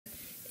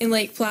In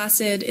Lake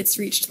Placid, it's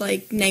reached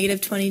like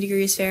negative 20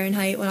 degrees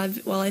Fahrenheit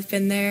while I've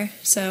been there.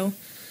 So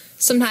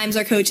sometimes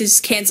our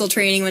coaches cancel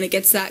training when it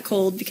gets that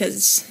cold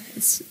because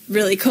it's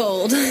really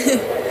cold.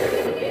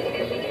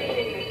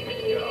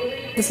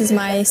 This is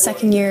my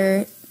second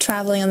year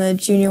traveling on the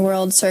Junior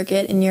World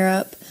Circuit in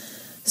Europe.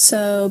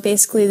 So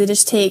basically they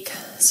just take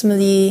some of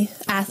the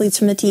athletes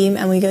from the team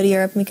and we go to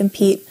Europe and we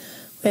compete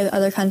with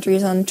other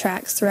countries on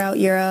tracks throughout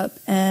Europe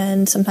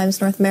and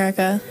sometimes North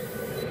America.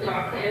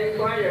 Top 10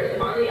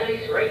 sliders on the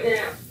ice right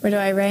now. Where do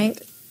I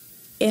rank?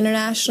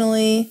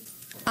 Internationally,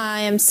 I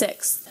am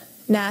 6th.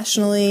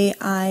 Nationally,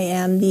 I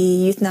am the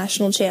youth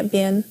national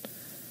champion.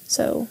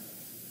 So,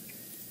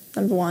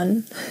 number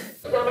 1.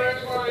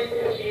 Summer's line,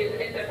 she's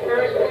in the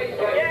first place.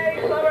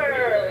 Yay,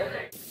 Summer!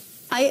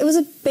 It was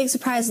a big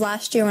surprise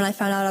last year when I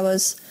found out I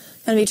was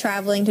going to be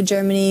traveling to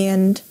Germany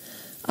and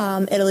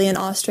Italy and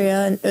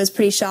Austria, and it was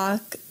pretty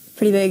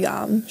big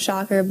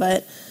shocker,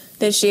 but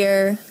this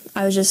year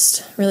I was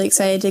just really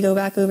excited to go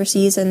back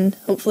overseas and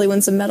hopefully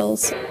win some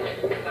medals.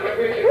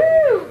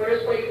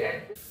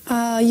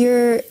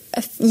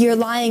 You're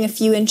lying a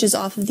few inches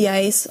off of the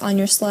ice on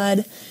your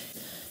sled.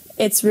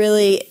 It's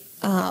really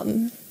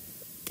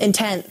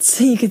intense,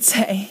 you could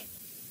say.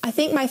 I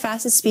think my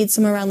fastest speed's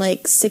somewhere around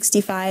like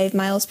 65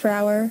 miles per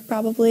hour,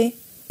 probably.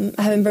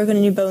 I haven't broken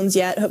any bones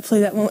yet.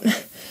 Hopefully that won't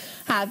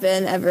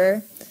happen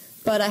ever.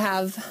 But I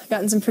have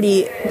gotten some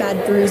pretty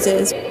bad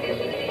bruises.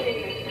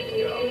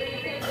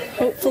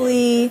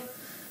 Hopefully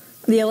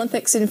the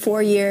Olympics in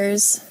 4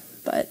 years,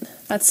 but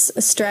that's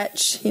a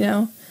stretch, you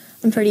know.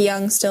 I'm pretty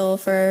young still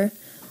for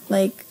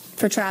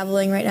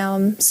traveling right now.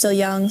 I'm still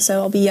young,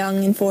 so I'll be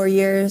young in 4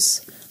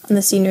 years on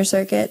the senior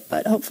circuit,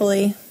 but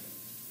hopefully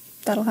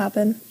that'll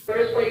happen.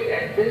 First place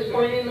at this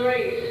point in the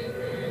race.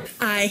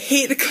 I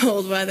hate the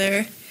cold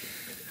weather.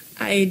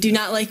 I do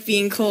not like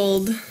being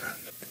cold.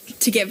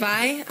 To get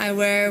by, I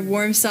wear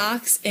warm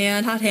socks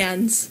and hot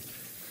hands.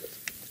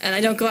 And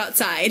I don't go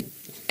outside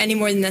any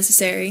more than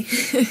necessary.